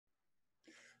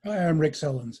Hi, I'm Rick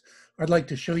Sellens. I'd like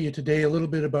to show you today a little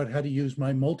bit about how to use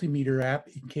my Multimeter app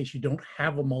in case you don't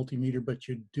have a multimeter, but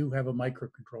you do have a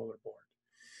microcontroller board.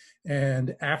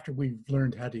 And after we've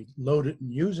learned how to load it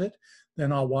and use it,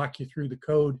 then I'll walk you through the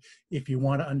code if you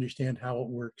want to understand how it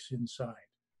works inside.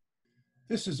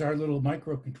 This is our little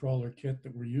microcontroller kit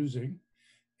that we're using.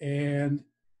 And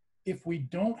if we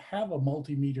don't have a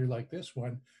multimeter like this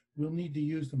one, we'll need to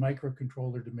use the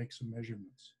microcontroller to make some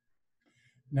measurements.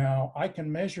 Now, I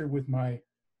can measure with my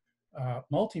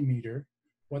multimeter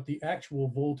what the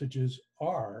actual voltages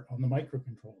are on the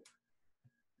microcontroller.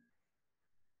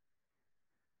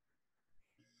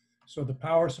 So the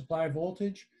power supply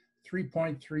voltage,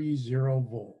 3.30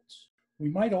 volts. We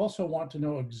might also want to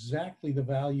know exactly the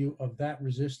value of that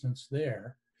resistance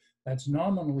there. That's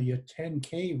nominally a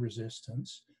 10K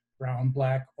resistance, brown,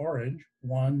 black, orange,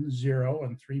 1, 0,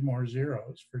 and 3 more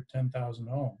zeros for 10,000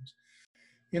 ohms.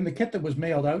 In the kit that was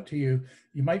mailed out to you,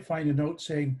 you might find a note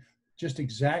saying just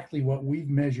exactly what we've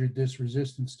measured this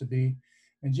resistance to be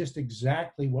and just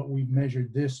exactly what we've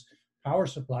measured this power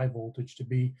supply voltage to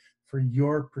be for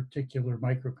your particular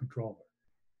microcontroller.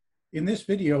 In this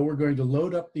video, we're going to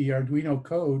load up the Arduino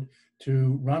code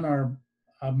to run our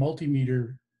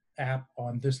multimeter app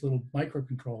on this little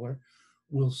microcontroller.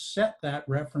 We'll set that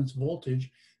reference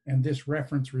voltage and this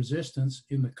reference resistance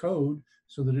in the code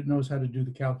so that it knows how to do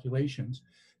the calculations.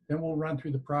 Then we'll run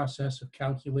through the process of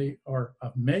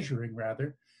measuring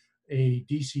a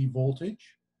DC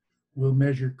voltage. We'll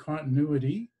measure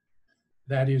continuity,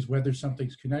 that is whether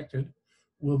something's connected.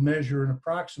 We'll measure an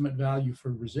approximate value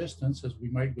for resistance, as we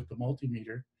might with the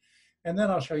multimeter. And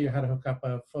then I'll show you how to hook up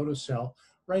a photocell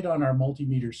right on our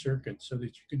multimeter circuit so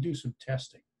that you can do some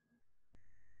testing.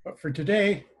 But for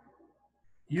today,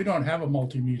 you don't have a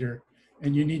multimeter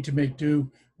and you need to make do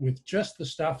with just the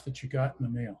stuff that you got in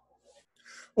the mail.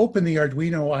 Open the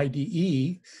Arduino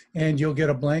IDE and you'll get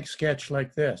a blank sketch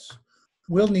like this.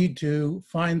 We'll need to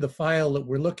find the file that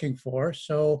we're looking for.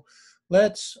 So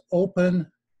let's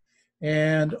open,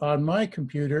 and on my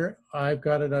computer, I've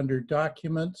got it under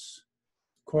Documents,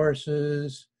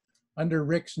 Courses, under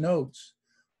Rick's Notes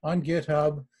on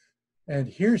GitHub. And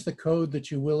here's the code that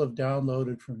you will have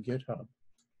downloaded from GitHub.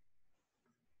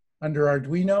 Under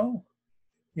Arduino,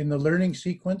 in the learning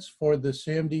sequence for the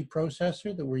CMD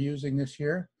processor that we're using this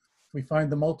year, we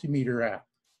find the Multimeter app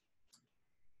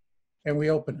and we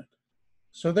open it.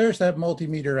 So there's that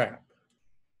Multimeter app,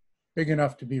 big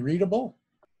enough to be readable.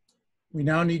 We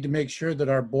now need to make sure that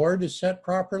our board is set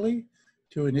properly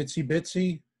to an itsy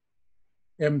bitsy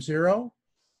M0.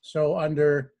 So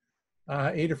under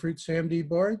Adafruit CMD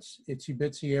boards, itsy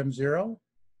bitsy M0.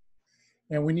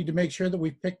 And we need to make sure that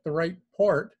we pick the right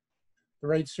port, the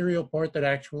right serial port that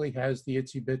actually has the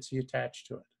itsy bitsy attached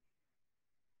to it.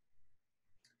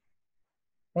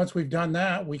 Once we've done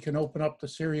that, we can open up the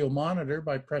serial monitor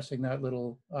by pressing that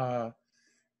little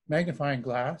magnifying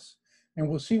glass, and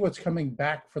we'll see what's coming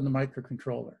back from the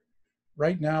microcontroller.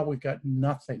 Right now, we've got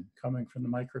nothing coming from the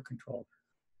microcontroller.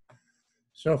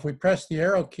 So if we press the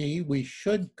arrow key, we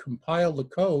should compile the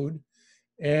code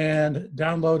and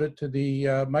download it to the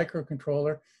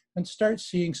microcontroller and start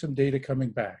seeing some data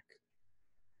coming back.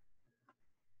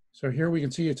 So here we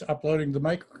can see it's uploading the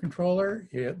microcontroller.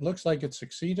 It looks like it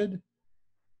succeeded.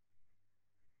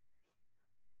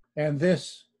 And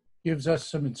this gives us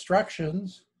some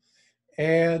instructions.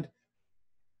 And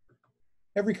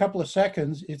every couple of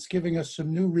seconds, it's giving us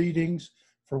some new readings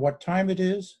for what time it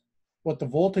is, what the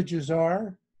voltages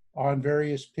are on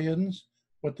various pins,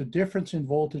 what the difference in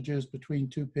voltage is between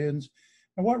two pins,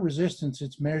 and what resistance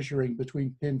it's measuring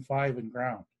between pin 5 and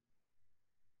ground.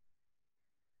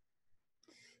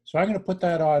 So I'm going to put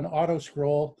that on auto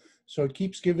scroll so it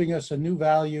keeps giving us a new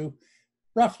value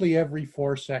roughly every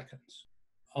 4 seconds.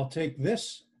 I'll take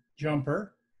this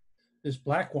jumper, this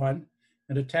black one,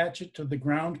 and attach it to the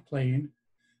ground plane,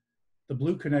 the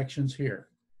blue connections here.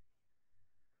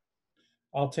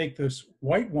 I'll take this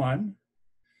white one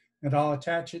and I'll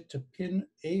attach it to pin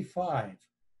A5,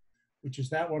 which is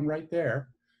that one right there,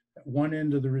 at one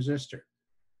end of the resistor.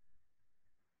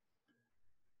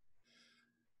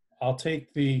 I'll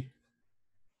take the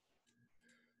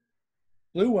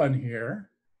blue one here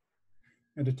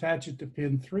and attach it to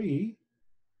pin 3.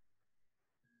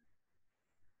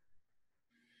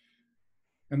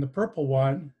 And the purple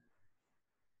one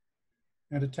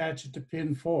and attach it to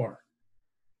pin 4.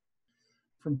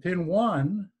 From pin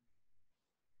 1,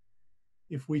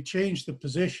 if we change the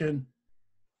position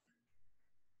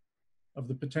of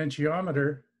the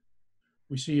potentiometer,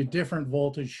 we see a different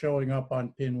voltage showing up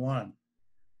on pin 1.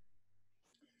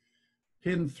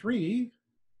 Pin 3,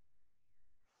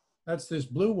 that's this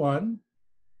blue one.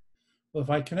 Well, if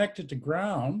I connect it to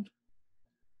ground,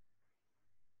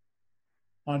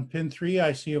 on pin 3,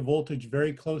 I see a voltage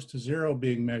very close to 0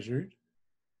 being measured.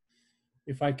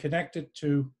 If I connect it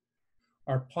to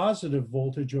our positive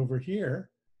voltage over here,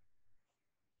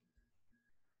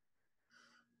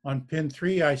 on pin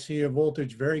 3, I see a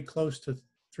voltage very close to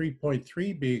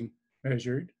 3.3 being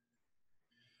measured.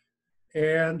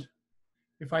 And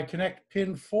if I connect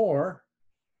pin 4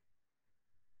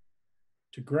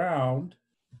 to ground,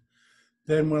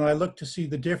 then when I look to see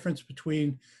the difference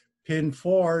between pin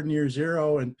 4 near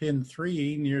 0 and pin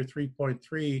 3 near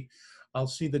 3.3, I'll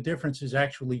see the difference is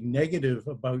actually negative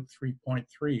about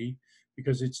 3.3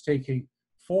 because it's taking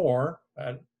pin 4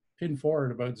 at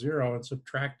about 0 and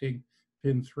subtracting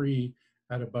pin 3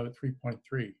 at about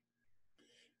 3.3.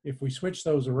 If we switch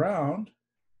those around,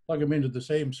 plug them into the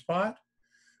same spot,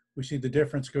 we see the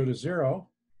difference go to 0.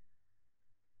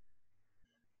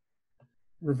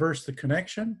 Reverse the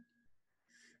connection,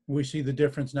 we see the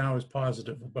difference now is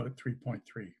positive, about 3.3.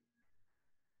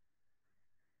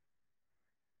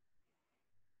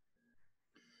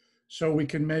 So we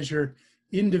can measure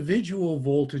individual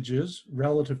voltages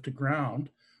relative to ground,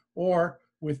 or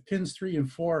with pins 3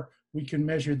 and 4, we can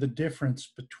measure the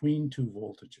difference between two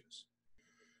voltages.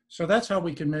 So that's how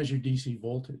we can measure DC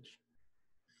voltage.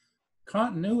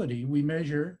 Continuity we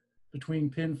measure between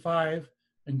pin 5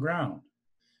 and ground.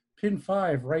 Pin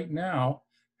 5 right now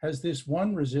has this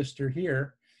one resistor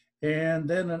here and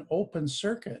then an open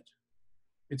circuit.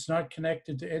 It's not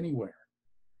connected to anywhere.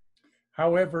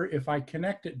 However, if I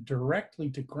connect it directly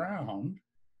to ground,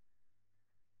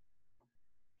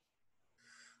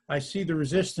 I see the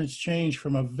resistance change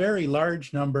from a very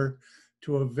large number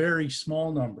to a very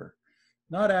small number.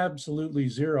 Not absolutely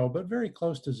 0, but very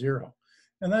close to 0.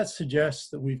 And that suggests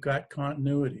that we've got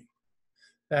continuity.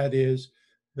 That is,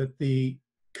 that the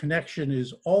connection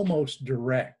is almost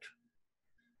direct.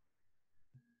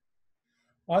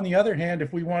 On the other hand,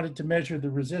 if we wanted to measure the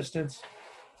resistance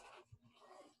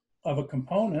of a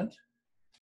component,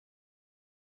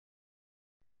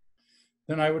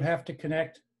 then I would have to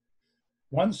connect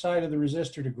one side of the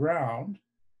resistor to ground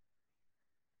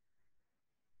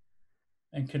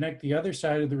and connect the other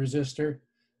side of the resistor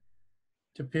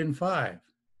to pin 5.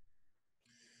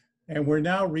 And we're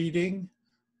now reading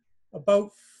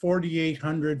about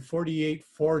 4,800,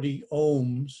 4,840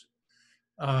 ohms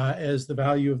as the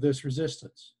value of this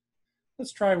resistance.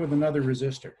 Let's try with another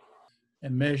resistor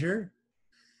and measure.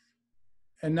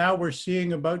 And now we're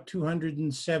seeing about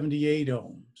 278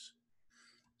 ohms.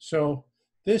 So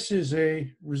this is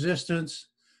a resistance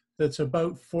that's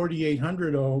about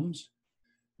 4,800 ohms.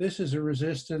 This is a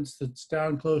resistance that's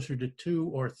down closer to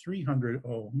 200 or 300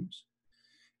 ohms.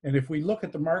 And if we look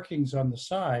at the markings on the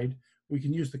side, we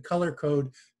can use the color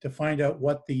code to find out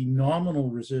what the nominal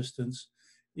resistance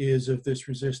is of this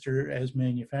resistor as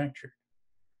manufactured.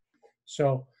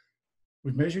 So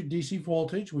we've measured DC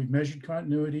voltage, we've measured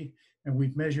continuity, and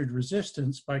we've measured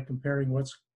resistance by comparing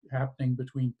what's happening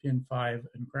between pin 5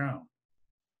 and ground.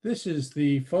 This is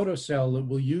the photocell that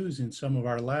we'll use in some of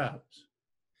our labs.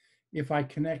 If I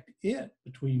connect it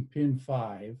between pin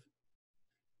 5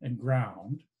 and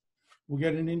ground, we'll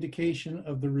get an indication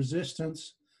of the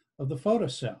resistance of the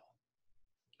photocell.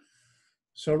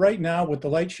 So right now, with the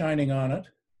light shining on it,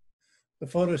 the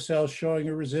photocell is showing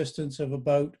a resistance of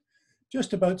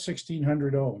just about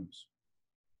 1,600 ohms.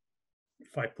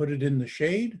 If I put it in the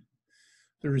shade,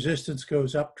 the resistance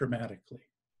goes up dramatically.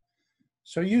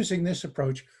 So using this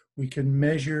approach, we can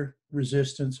measure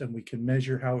resistance and we can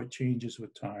measure how it changes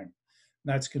with time. And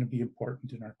that's going to be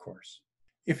important in our course.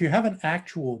 If you have an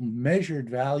actual measured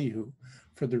value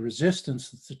for the resistance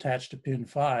that's attached to pin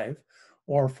 5,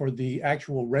 or for the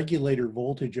actual regulator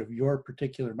voltage of your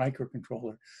particular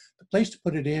microcontroller, the place to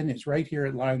put it in is right here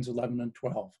at lines 11 and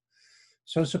 12.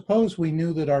 So suppose we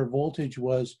knew that our voltage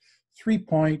was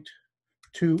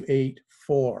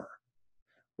 3.284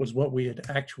 was what we had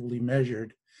actually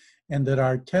measured, and that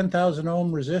our 10,000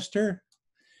 ohm resistor,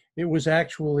 it was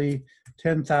actually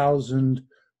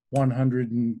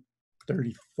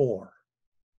 10,134.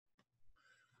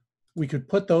 We could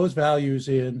put those values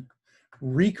in,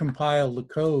 recompile the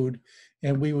code,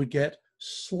 and we would get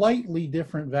slightly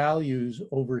different values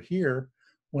over here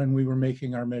when we were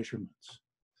making our measurements.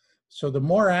 So the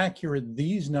more accurate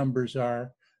these numbers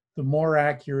are, the more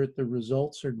accurate the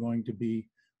results are going to be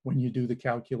when you do the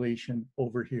calculation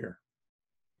over here.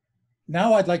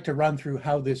 Now I'd like to run through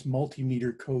how this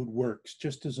multimeter code works,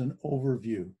 just as an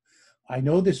overview. I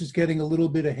know this is getting a little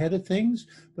bit ahead of things,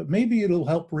 but maybe it'll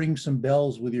help ring some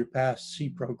bells with your past C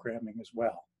programming as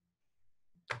well.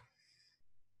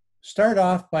 Start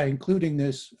off by including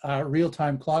this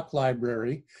real-time clock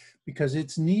library because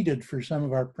it's needed for some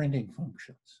of our printing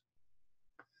functions.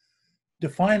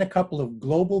 Define a couple of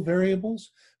global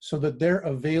variables so that they're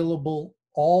available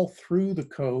all through the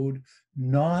code,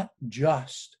 not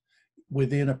just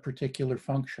within a particular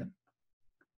function.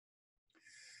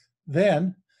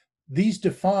 Then these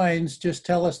defines just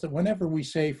tell us that whenever we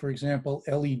say, for example,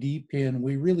 LED pin,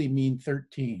 we really mean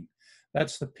 13.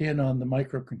 That's the pin on the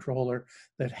microcontroller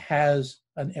that has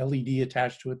an LED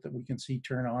attached to it that we can see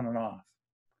turn on and off.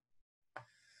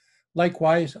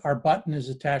 Likewise, our button is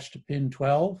attached to pin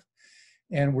 12,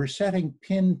 and we're setting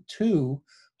pin 2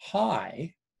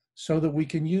 high so that we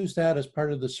can use that as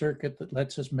part of the circuit that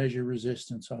lets us measure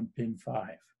resistance on pin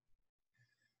 5.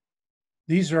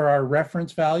 These are our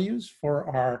reference values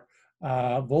for our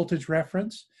voltage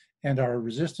reference and our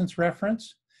resistance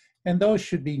reference, and those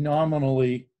should be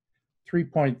nominally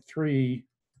 3.3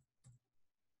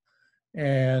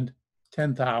 and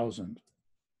 10,000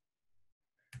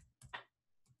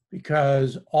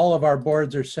 because all of our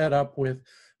boards are set up with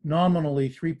nominally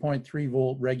 3.3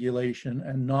 volt regulation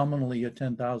and nominally a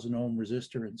 10,000 ohm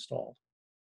resistor installed.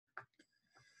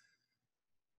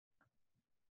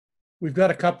 We've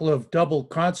got a couple of double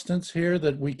constants here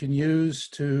that we can use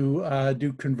to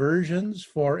do conversions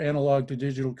for analog to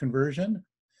digital conversion.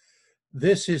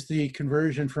 This is the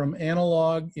conversion from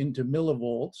analog into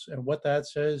millivolts, and what that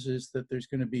says is that there's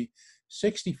going to be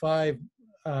 65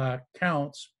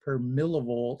 counts per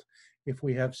millivolt if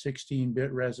we have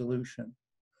 16-bit resolution.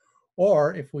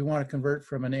 Or if we want to convert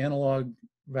from an analog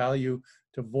value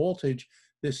to voltage,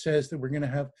 this says that we're going to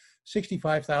have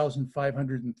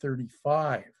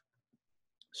 65,535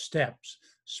 steps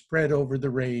spread over the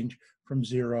range from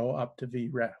 0 up to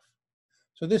Vref.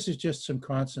 So this is just some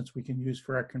constants we can use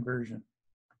for our conversion.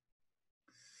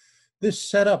 This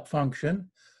setup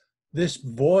function, this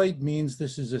void means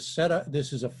this is a setup,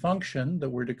 this is a function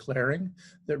that we're declaring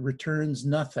that returns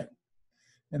nothing.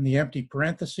 And the empty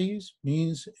parentheses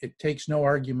means it takes no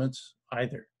arguments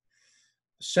either.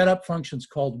 The setup function is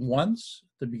called once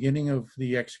at the beginning of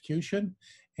the execution,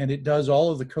 and it does all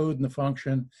of the code in the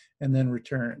function and then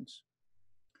returns.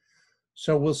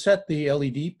 So we'll set the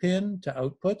LED pin to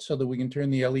output so that we can turn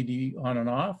the LED on and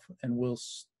off, and we'll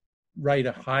write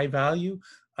a high value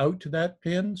out to that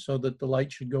pin so that the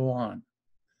light should go on.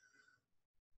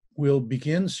 We'll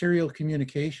begin serial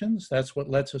communications. That's what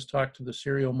lets us talk to the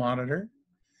serial monitor.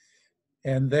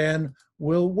 And then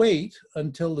we'll wait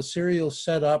until the serial's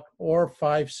set up or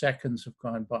 5 seconds have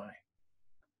gone by.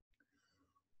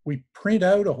 We print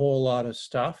out a whole lot of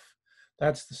stuff.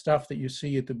 That's the stuff that you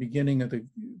see at the beginning of the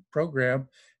program,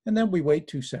 and then we wait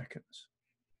 2 seconds.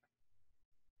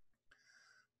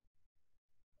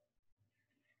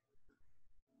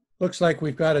 Looks like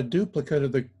we've got a duplicate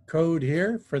of the code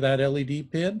here for that LED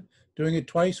pin. Doing it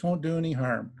twice won't do any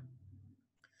harm.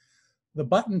 The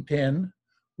button pin,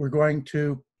 we're going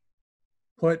to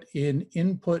put in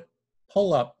input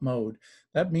pull-up mode.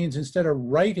 That means instead of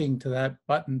writing to that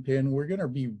button pin, we're going to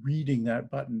be reading that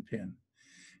button pin.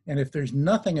 And if there's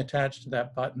nothing attached to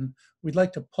that button, we'd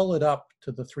like to pull it up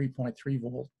to the 3.3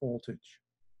 volt voltage.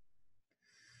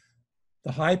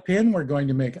 The high pin, we're going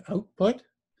to make output,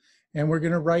 and we're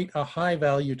going to write a high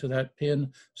value to that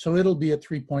pin, so it'll be at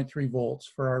 3.3 volts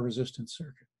for our resistance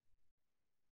circuit.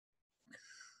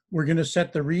 We're going to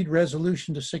set the read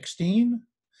resolution to 16.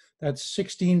 That's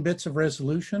 16 bits of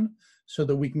resolution so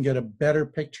that we can get a better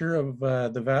picture of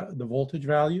the voltage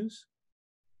values.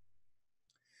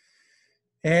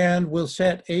 And we'll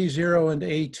set A0 and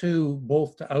A2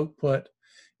 both to output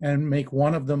and make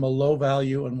one of them a low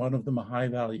value and one of them a high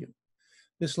value.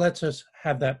 This lets us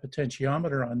have that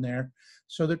potentiometer on there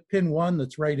so that pin 1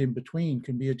 that's right in between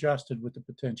can be adjusted with the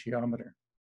potentiometer.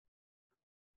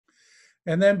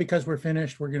 And then because we're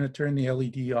finished, we're going to turn the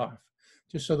LED off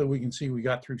just so that we can see we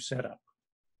got through setup.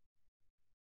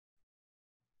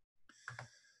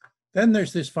 Then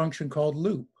there's this function called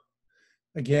loop.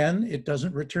 Again, it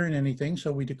doesn't return anything,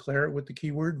 so we declare it with the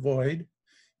keyword void,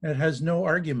 and it has no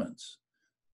arguments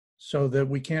so that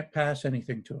we can't pass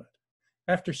anything to it.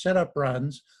 After setup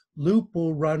runs, loop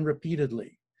will run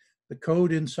repeatedly. The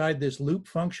code inside this loop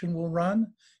function will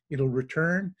run, it'll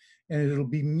return, and it'll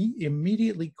be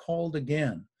immediately called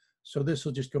again. So this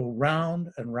will just go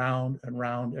round and round and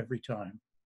round every time.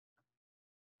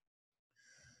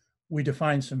 We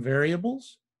define some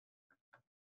variables.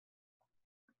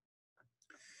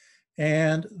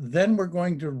 And then we're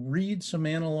going to read some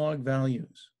analog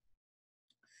values.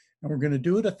 And we're going to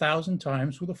do it 1,000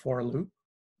 times with a for loop.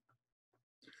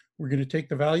 We're going to take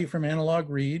the value from analog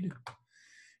read,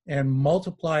 and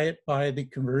multiply it by the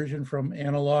conversion from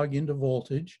analog into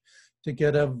voltage to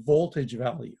get a voltage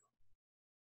value.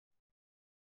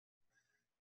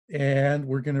 And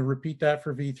we're going to repeat that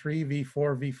for V3,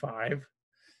 V4, V5,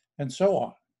 and so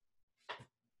on.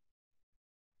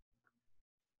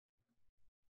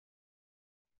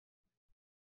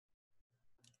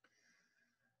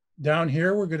 Down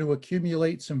here, we're going to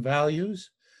accumulate some values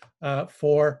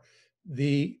for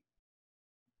the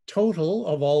total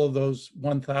of all of those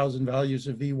 1,000 values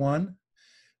of V1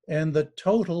 and the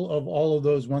total of all of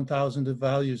those 1,000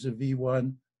 values of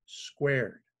V1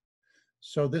 squared.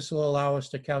 So this will allow us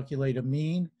to calculate a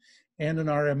mean and an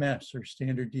RMS, or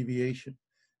standard deviation.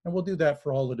 And we'll do that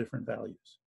for all the different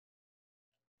values.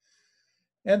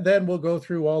 And then we'll go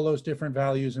through all those different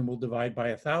values and we'll divide by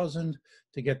 1,000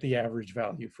 to get the average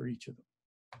value for each of them.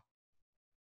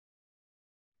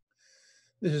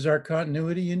 This is our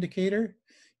continuity indicator.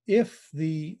 If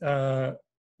the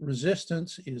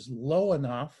resistance is low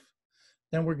enough,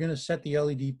 then we're going to set the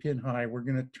LED pin high. We're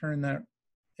going to turn that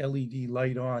LED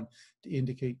light on to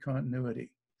indicate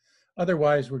continuity.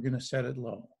 Otherwise, we're going to set it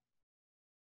low.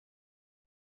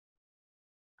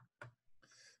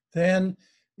 Then,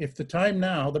 if the time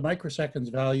now, the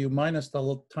microseconds value minus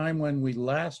the time when we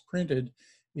last printed,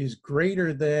 is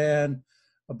greater than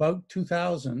about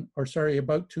 2,000, or sorry,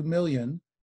 about 2 million,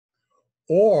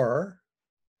 or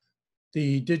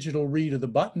the digital read of the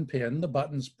button pin, the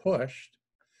button's pushed,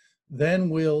 then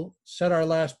we'll set our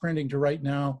last printing to right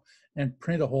now and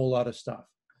print a whole lot of stuff.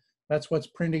 That's what's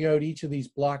printing out each of these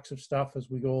blocks of stuff as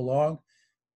we go along,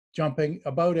 jumping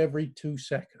about every 2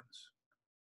 seconds.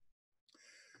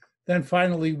 Then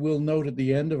finally, we'll note at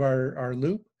the end of our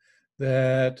loop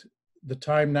that the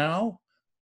time now,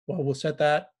 well, we'll set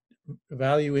that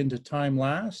value into time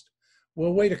last.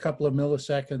 We'll wait a couple of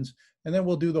milliseconds, and then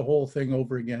we'll do the whole thing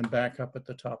over again back up at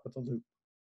the top of the loop.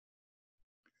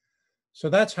 So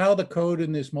that's how the code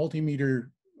in this multimeter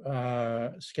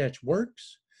sketch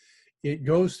works. It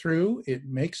goes through, it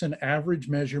makes an average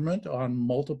measurement on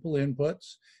multiple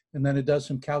inputs, and then it does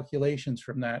some calculations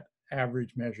from that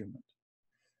average measurement.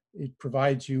 It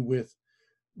provides you with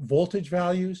voltage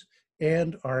values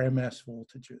and RMS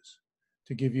voltages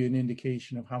to give you an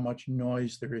indication of how much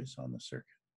noise there is on the circuit.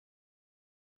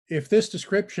 If this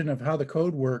description of how the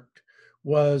code worked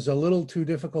was a little too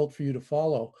difficult for you to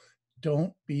follow,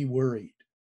 don't be worried.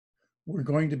 We're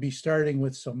going to be starting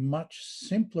with some much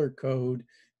simpler code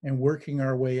and working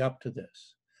our way up to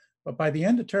this. But by the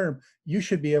end of term, you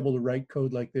should be able to write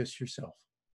code like this yourself.